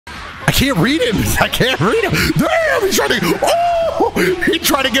I can't read him. I can't read him. Damn, he's trying to. Oh, he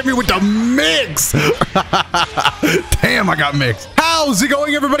tried to get me with the mix. Damn, I got mixed. How's it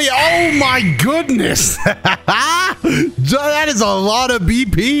going, everybody? Oh my goodness. That is a lot of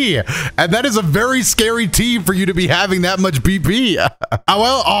BP. And that is a very scary team for you to be having that much BP.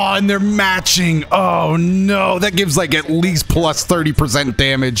 Oh, and they're matching. Oh no, that gives like at least plus 30%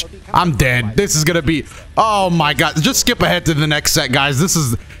 damage. I'm dead. This is gonna be. Oh my god. Just skip ahead to the next set, guys. This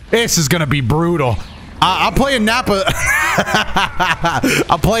is gonna be brutal. I'm playing Napa.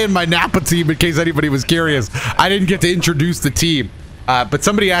 I'm playing my Napa team in case anybody was curious. I didn't get to introduce the team, but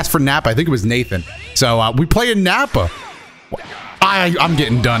somebody asked for Napa. I think it was Nathan. So we play in Napa. I'm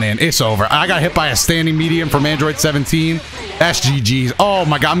getting done in. It's over. I got hit by a standing medium from Android 17. That's GG's. Oh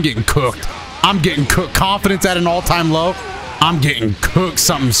my god, I'm getting cooked. I'm getting cooked. Confidence at an all-time low. I'm getting cooked.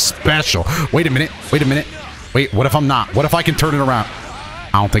 Something special. Wait a minute. Wait a minute. Wait, what if I'm not? What if I can turn it around?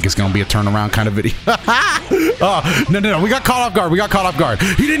 I don't think it's gonna be a turnaround kind of video. Oh, no. We got caught off guard. We got caught off guard.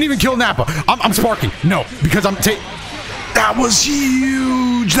 He didn't even kill Napa. I'm sparking. No, because I'm that was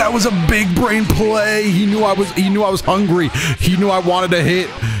huge. That was a big brain play. He knew I was hungry. He knew I wanted to hit.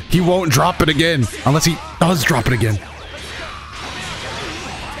 He won't drop it again unless he does drop it again.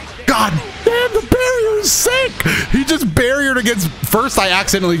 God damn, the barrier is sick. He just barriered against. First, I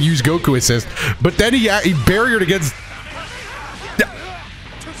accidentally used Goku assist, but then he barriered against.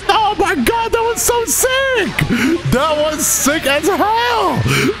 Oh my god, that was so sick! That was sick as hell!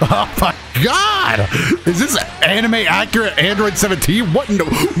 Oh my god! Is this anime accurate Android 17? What in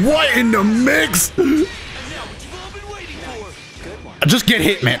the mix? Just get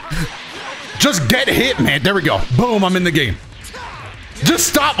hit, man. Just get hit, man. There we go. Boom, I'm in the game. Just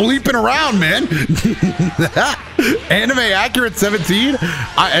stop leaping around, man. Anime accurate 17.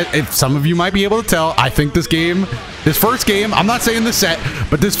 If some of you might be able to tell, I think this first game, I'm not saying this set,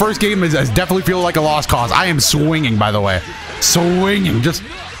 but this first game is definitely feel like a lost cause. I am swinging, by the way. Swinging, just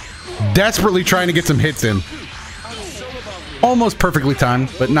desperately trying to get some hits in. Almost perfectly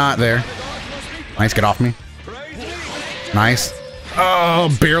timed, but not there. Nice, get off me. Nice. Oh,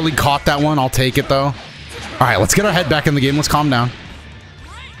 barely caught that one. I'll take it, though. All right, let's get our head back in the game. Let's calm down.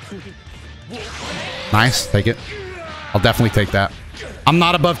 Nice, take it. I'll definitely take that. I'm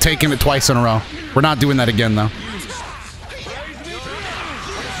not above taking it twice in a row. We're not doing that again, though.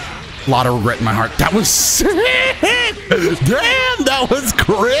 A lot of regret in my heart. That was sick! Damn, that was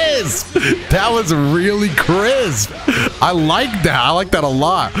crisp! That was really crisp. I like that. I like that a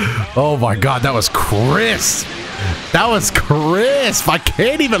lot. Oh my god, that was crisp. That was crisp. I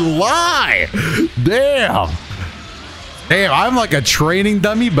can't even lie. Damn. Damn, I'm like a training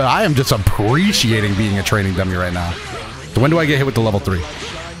dummy, but I am just appreciating being a training dummy right now. So when do I get hit with the level 3?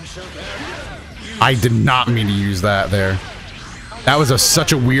 I did not mean to use that there. That was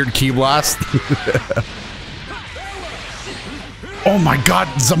such a weird key blast. Oh my god,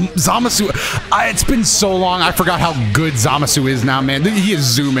 Zamasu. It's been so long, I forgot how good Zamasu is now, man. He is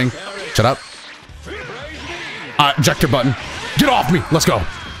zooming. Shut up. Ejector button. Get off me. Let's go.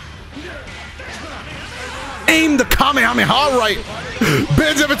 Aim the Kamehameha right.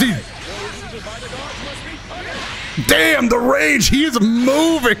 Band 17. Damn, the rage. He is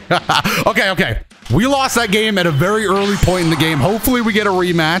moving. Okay. We lost that game at a very early point in the game. Hopefully we get a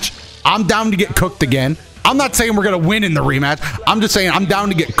rematch. I'm down to get cooked again. I'm not saying we're going to win in the rematch. I'm just saying I'm down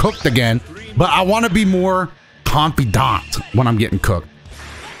to get cooked again. But I want to be more confident when I'm getting cooked.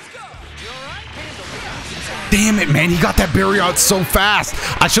 Damn it, man. He got that barrier out so fast.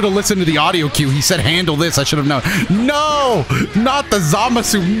 I should have listened to the audio cue. He said, handle this. I should have known. No, not the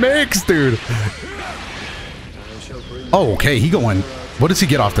Zamasu mix, dude. Oh, okay. He going. What does he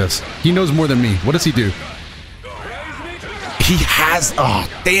get off this? He knows more than me. What does he do? He has. Oh,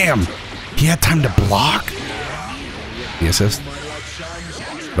 damn. He had time to block. The assist.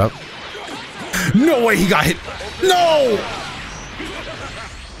 What up? No way he got hit. No.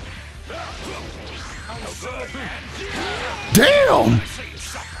 Damn!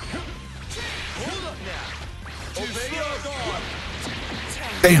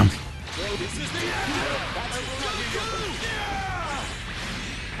 Damn.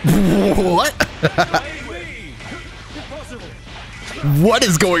 What? What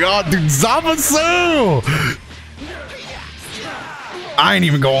is going on, dude? Zamasu! I ain't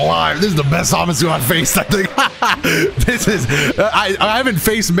even gonna lie. This is the best Zamasu I've faced, I think. This is... I haven't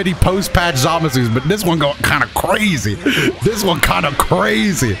faced many post-patch Zamasus, but this one going kind of crazy. This one kind of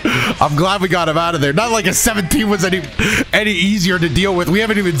crazy. I'm glad we got him out of there. Not like a 17 was any easier to deal with. We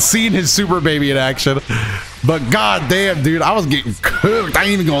haven't even seen his super baby in action. But goddamn, dude, I was getting cooked. I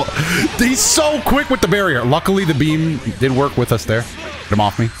ain't even gonna... He's so quick with the barrier. Luckily, the beam did work with us there. Get him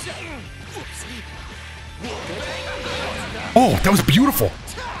off me. Oh, that was beautiful.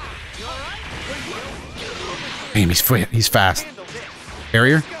 Damn, he's fast.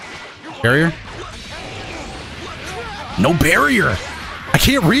 Barrier? Barrier? No barrier. I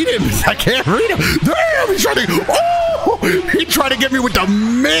can't read him. I can't read him. Damn, he's trying to... Oh, he tried to get me with the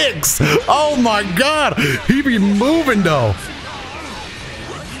mix. Oh, my God. He be moving, though.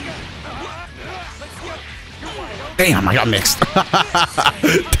 Damn, I got mixed.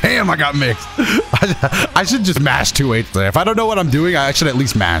 Damn, I got mixed. I should just mash 2/8 there. If I don't know what I'm doing, I should at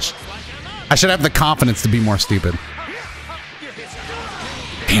least mash. I should have the confidence to be more stupid.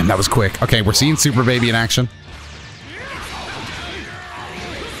 Damn, that was quick. Okay, we're seeing Super Baby in action.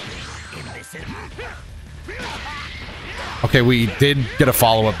 Okay, we did get a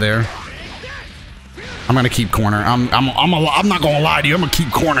follow-up there. I'm gonna keep corner. I'm not gonna lie to you. I'm gonna keep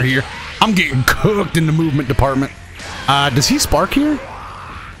corner here. I'm getting cooked in the movement department. Does he spark here?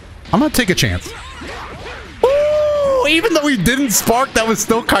 I'm gonna take a chance. Ooh, even though he didn't spark, that was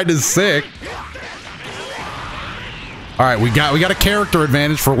still kind of sick. All right, we got a character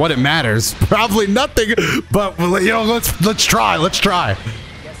advantage for what it matters. Probably nothing, but you know, let's try. Let's try.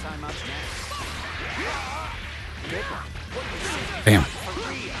 Damn.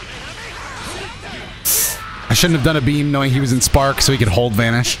 I shouldn't have done a beam knowing he was in spark so he could hold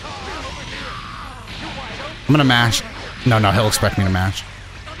vanish. I'm gonna mash. No, he'll expect me to mash.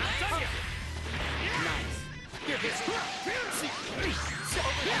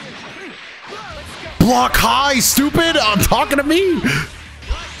 Block high, stupid! I'm talking to me!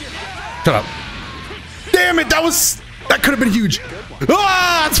 Shut up. Damn it, that could have been huge.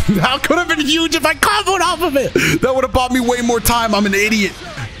 Ah, that could have been huge if I comboed off of it. That would have bought me way more time. I'm an idiot.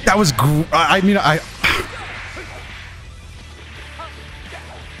 That was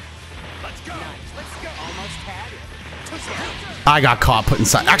I got caught put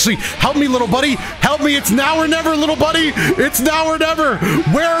inside. Actually, help me, little buddy. Help me. It's now or never, little buddy. It's now or never.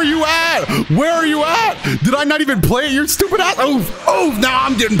 Where are you at? Where are you at? Did I not even play it? You're stupid ass. Oof. Oof. Now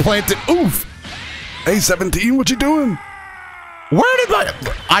I'm getting planted. Oof. Hey, 17, what you doing? Where did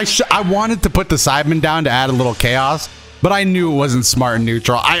I wanted to put the Sideman down to add a little chaos, but I knew it wasn't smart and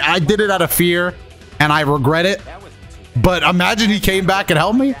neutral. I did it out of fear, and I regret it. But imagine he came back and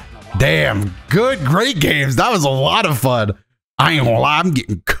helped me. Damn. Good, great games. That was a lot of fun. I ain't gonna lie, I'm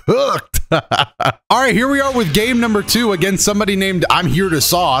getting cooked. All right, here we are with game number 2 against somebody named I'm Here to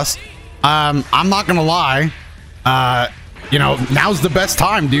Sauce. I'm not gonna lie. You know, now's the best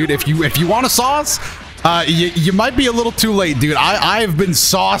time, dude. If you want a sauce, you might be a little too late, dude. I have been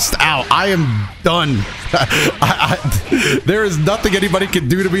sauced out. I am done. There is nothing anybody can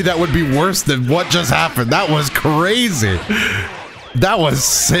do to me that would be worse than what just happened. That was crazy. That was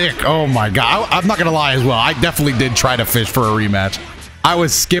sick. Oh my God. I'm not gonna lie as well. I definitely did try to fish for a rematch. I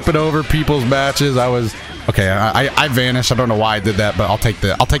was skipping over people's matches. Okay. I vanished. I don't know why I did that, but I'll take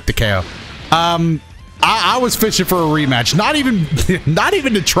the KO. I was fishing for a rematch. Not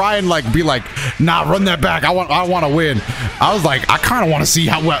even to try and like be like, nah, run that back. I want to win. I was like, I kind of want to see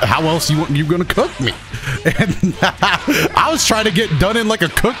how else you gonna cook me. And I was trying to get done in like a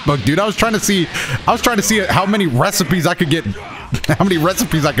cookbook, dude. I was trying to see how many recipes I could get. How many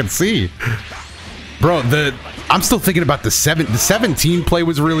recipes I could see, bro. I'm still thinking about the 17 play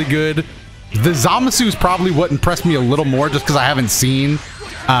was really good. The Zamasu is probably what impressed me a little more, just because I haven't seen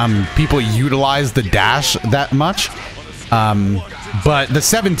people utilize the dash that much. But the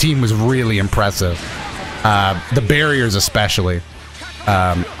 17 was really impressive. The barriers especially.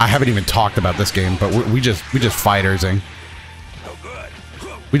 I haven't even talked about this game, but we just Fighterz-ing.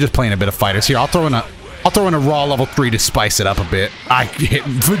 We just playing a bit of Fighterz here. I'll throw in a raw level 3 to spice it up a bit. I hit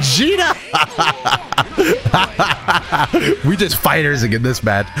Vegeta. We just Fighterz-ing in this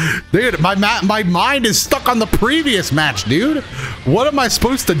match. Dude, my mind is stuck on the previous match, dude. What am I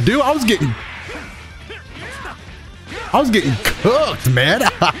supposed to do? I was getting cooked, man.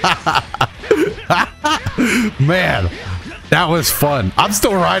 Man, that was fun. I'm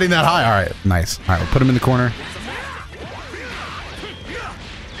still riding that high. All right, nice. All right, we'll put him in the corner.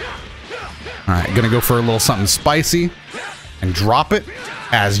 All right, gonna go for a little something spicy and drop it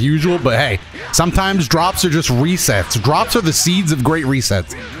as usual. But hey, sometimes drops are just resets. Drops are the seeds of great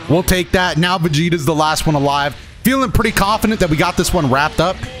resets. We'll take that. Now Vegeta's the last one alive. Feeling pretty confident that we got this one wrapped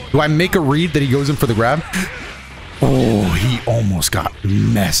up. Do I make a read that he goes in for the grab? Oh, he almost got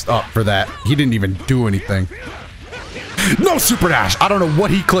messed up for that. He didn't even do anything. No super dash. I don't know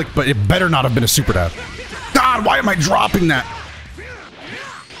what he clicked, but it better not have been a super dash. God, why am I dropping that?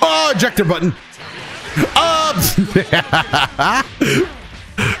 Oh, ejector button.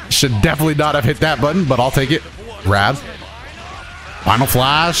 Should definitely not have hit that button, but I'll take it. Grab. Final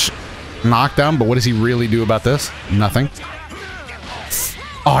flash. Knockdown, but what does he really do about this? Nothing.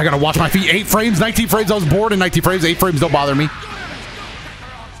 Oh, I gotta watch my feet. 8 frames, 19 frames. I was bored in 19 frames. 8 frames don't bother me.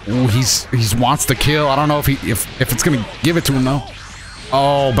 Ooh, he's wants to kill. I don't know if it's gonna give it to him though.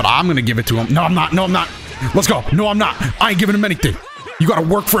 Oh, but I'm gonna give it to him. No, I'm not. No, I'm not. Let's go. No, I'm not. I ain't giving him anything. You gotta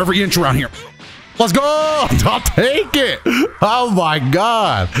work for every inch around here. Let's go. I'll take it. Oh my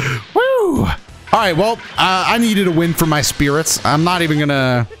God. Woo. All right. Well, I needed a win for my spirits. I'm not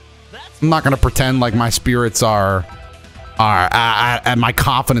gonna pretend like my spirits are and my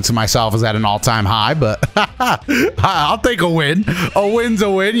confidence in myself is at an all-time high, but I'll take a win. A win's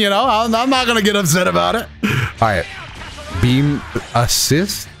a win, you know. I'm not gonna get upset about it. All right, beam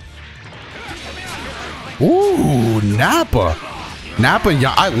assist. Ooh, Nappa,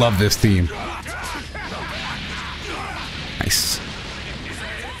 yeah, I love this team. Nice.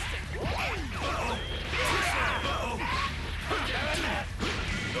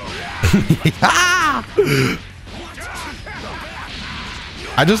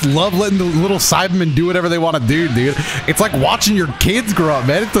 I just love letting the little Cybermen do whatever they want to do, dude. It's like watching your kids grow up,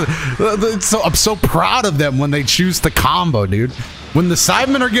 man. I'm so proud of them when they choose to combo, dude. When the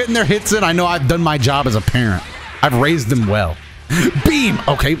Cybermen are getting their hits in, I know I've done my job as a parent. I've raised them well. Beam!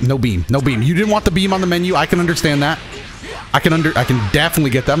 Okay, no beam. No beam. You didn't want the beam on the menu. I can understand that. I can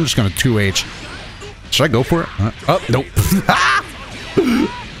definitely get that. I'm just going to 2H. Should I go for it? Oh, nope.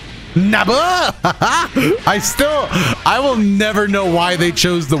 Naba! I will never know why they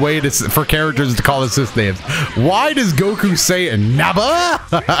chose the way for characters to call assist names. Why does Goku say it Naba?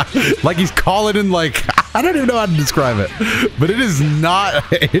 Like he's calling in like, I don't even know how to describe it. But it is not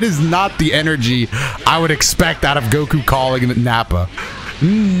the energy I would expect out of Goku calling it Nappa.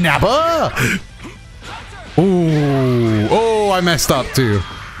 Naba! Ooh, oh, I messed up too.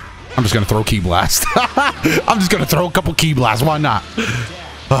 I'm just gonna throw Ki Blast. I'm just gonna throw a couple Ki Blasts, why not?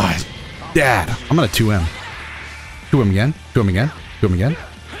 Oh, Dad, I'm gonna 2M. 2M again, 2M again, 2M again.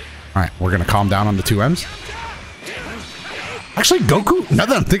 All right, we're gonna calm down on the 2Ms. Actually, Goku, now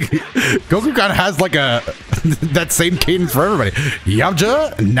that I'm thinking, Goku kind of has like that same cadence for everybody.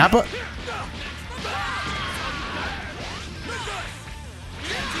 Yamcha, Nappa.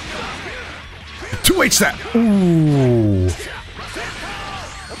 Two H that. Ooh.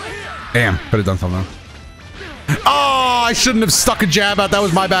 Damn, could have done something. Oh, I shouldn't have stuck a jab out. That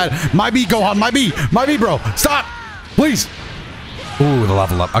was my bad. My B, Gohan. My B, bro. Stop, please. Ooh, the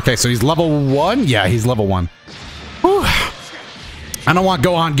level up. Okay, so he's level 1. Yeah, he's level 1. Whew. I don't want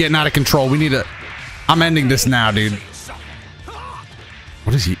Gohan getting out of control. We need to. I'm ending this now, dude.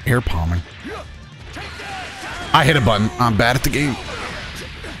 What is he air palming? I hit a button. I'm bad at the game.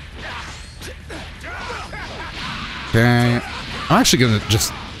 Okay, I'm actually gonna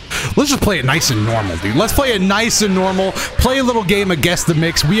let's just play it nice and normal, dude. Let's play it nice and normal. Play a little game of Guess the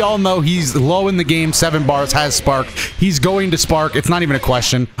Mix. We all know he's low in the game. 7 bars, has Spark. He's going to Spark. It's not even a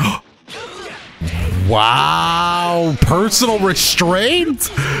question. Wow. Personal restraint?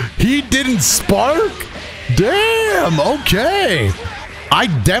 He didn't Spark? Damn. Okay. I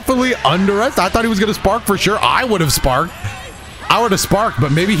definitely underestimated. I thought he was going to Spark for sure. I would have Sparked. I would have Sparked,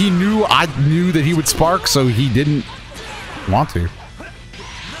 but maybe I knew that he would Spark, so he didn't want to.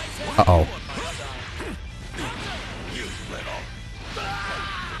 Uh-oh.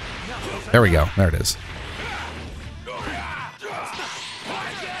 There we go. There it is.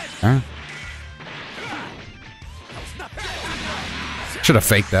 Huh? Should have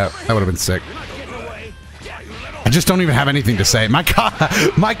faked that. That would have been sick. I just don't even have anything to say. My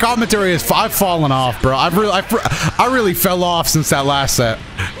commentary is I've fallen off, bro. I really fell off since that last set.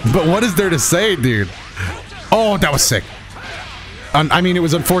 But what is there to say, dude? Oh, that was sick. I mean, it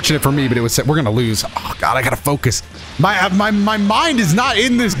was unfortunate for me, but it was. We're gonna lose. Oh God, I gotta focus. My mind is not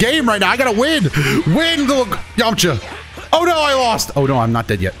in this game right now. I gotta win. Win, little Yamcha. Oh no, I lost. Oh no, I'm not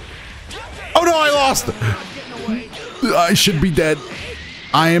dead yet. Oh no, I lost. I should be dead.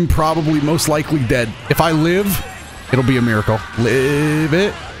 I am probably most likely dead. If I live, it'll be a miracle. Live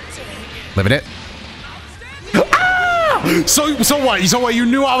it. Living it. So what? So what? You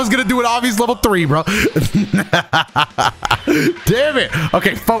knew I was gonna do an obvious level 3, bro. Damn it.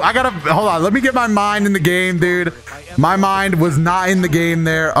 Okay, folks, I gotta hold on. Let me get my mind in the game, dude. My mind was not in the game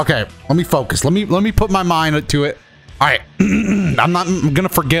there. Okay, let me focus. Let me put my mind to it. All right, I'm gonna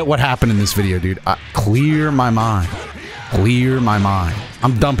forget what happened in this video, dude. Clear my mind. Clear my mind.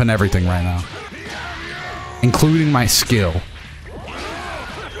 I'm dumping everything right now, including my skill.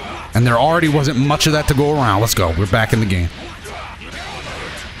 And there already wasn't much of that to go around. Let's go. We're back in the game.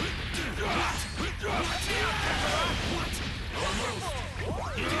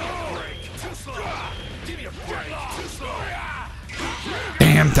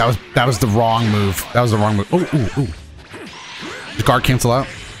 Damn, that was the wrong move. That was the wrong move. Ooh, ooh, ooh. The guard cancel out.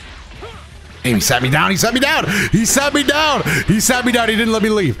 Damn, he sat me down. He sat me down. He sat me down. He sat me down. He didn't let me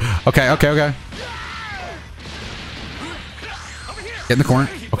leave. Okay, okay, okay. Get in the corner.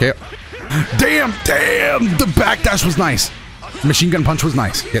 Okay. Damn, damn. The backdash was nice. Machine gun punch was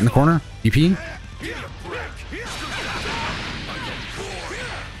nice. Get in the corner. EP.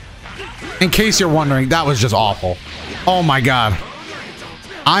 In case you're wondering, that was just awful. Oh my god.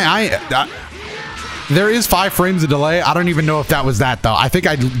 There is 5 frames of delay. I don't even know if that was that though. I think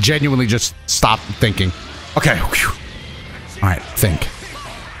I genuinely just stopped thinking. Okay. Whew. All right, think.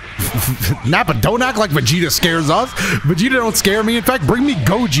 Nappa, don't act like Vegeta scares us. Vegeta don't scare me. In fact, bring me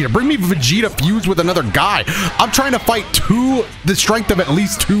Gogeta. Bring me Vegeta fused with another guy. I'm trying to fight the strength of at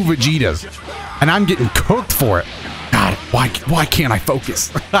least 2 Vegetas. And I'm getting cooked for it. God, why can't I focus?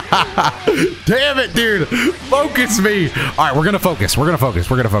 Damn it, dude. Focus me. All right, we're going to focus. We're going to focus.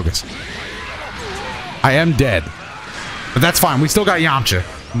 We're going to focus. I am dead. But that's fine. We still got Yamcha.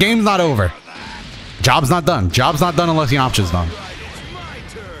 Game's not over. Job's not done. Job's not done unless Yamcha's done.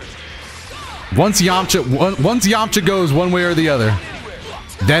 Once Yamcha goes one way or the other,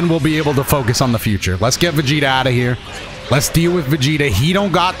 then we'll be able to focus on the future. Let's get Vegeta out of here. Let's deal with Vegeta. He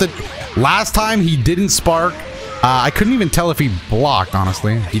don't got the... Last time he didn't spark. I couldn't even tell if he blocked,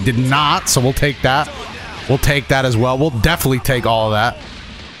 honestly. He did not, so we'll take that. We'll take that as well. We'll definitely take all of that.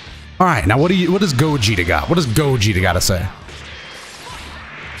 All right, now what does Gogeta got? What does Gogeta got to say?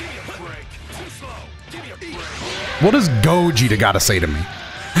 What does Gogeta got to say to me?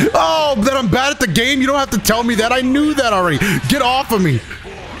 Oh, that I'm bad at the game? You don't have to tell me that. I knew that already. Get off of me.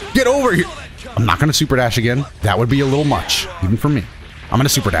 Get over here. I'm not going to super dash again. That would be a little much, even for me. I'm going to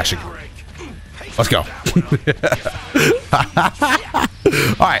super dash again. Let's go.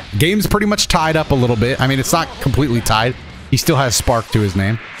 All right, game's pretty much tied up a little bit. I mean, it's not completely tied. He still has Spark to his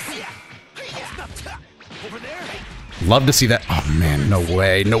name. Love to see that. Oh, man, no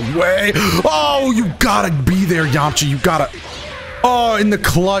way. No way. Oh, you gotta be there, Yamcha. You gotta... Oh, in the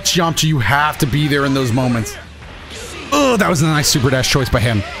clutch, Yamcha, you have to be there in those moments. Oh, that was a nice super dash choice by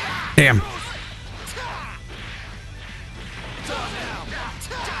him. Damn.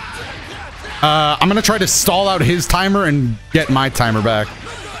 I'm gonna try to stall out his timer and get my timer back.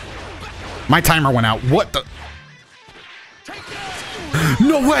 My timer went out. What the?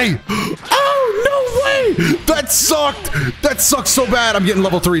 No way! Oh, no way! That sucked! That sucked so bad. I'm getting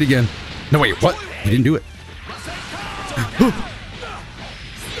level 3 again. No, wait, what? He didn't do it.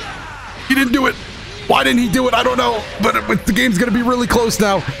 He didn't do it. Why didn't he do it? I don't know. But the game's gonna be really close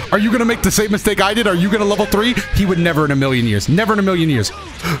now. Are you gonna make the same mistake I did? Are you gonna level 3? He would never in a million years. Never in a million years.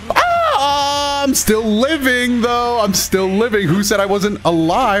 Ah, I'm still living though. I'm still living. Who said I wasn't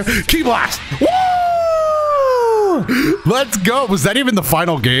alive? Key blast. Woo! Let's go. Was that even the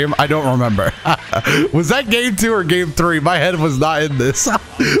final game? I don't remember. Was that game 2 or game 3? My head was not in this.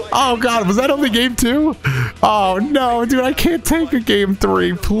 Oh god, was that only game 2? Oh no, dude, I can't take a game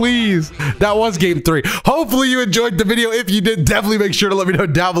 3, please. That was game 3. Hopefully you enjoyed the video. If you did, definitely make sure to let me know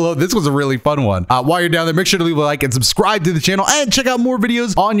down below. This was a really fun one. While you're down there, make sure to leave a like and subscribe to the channel and check out more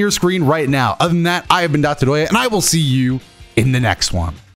videos on your screen right now. Other than that, I have been Dotodoya, and I will see you in the next one.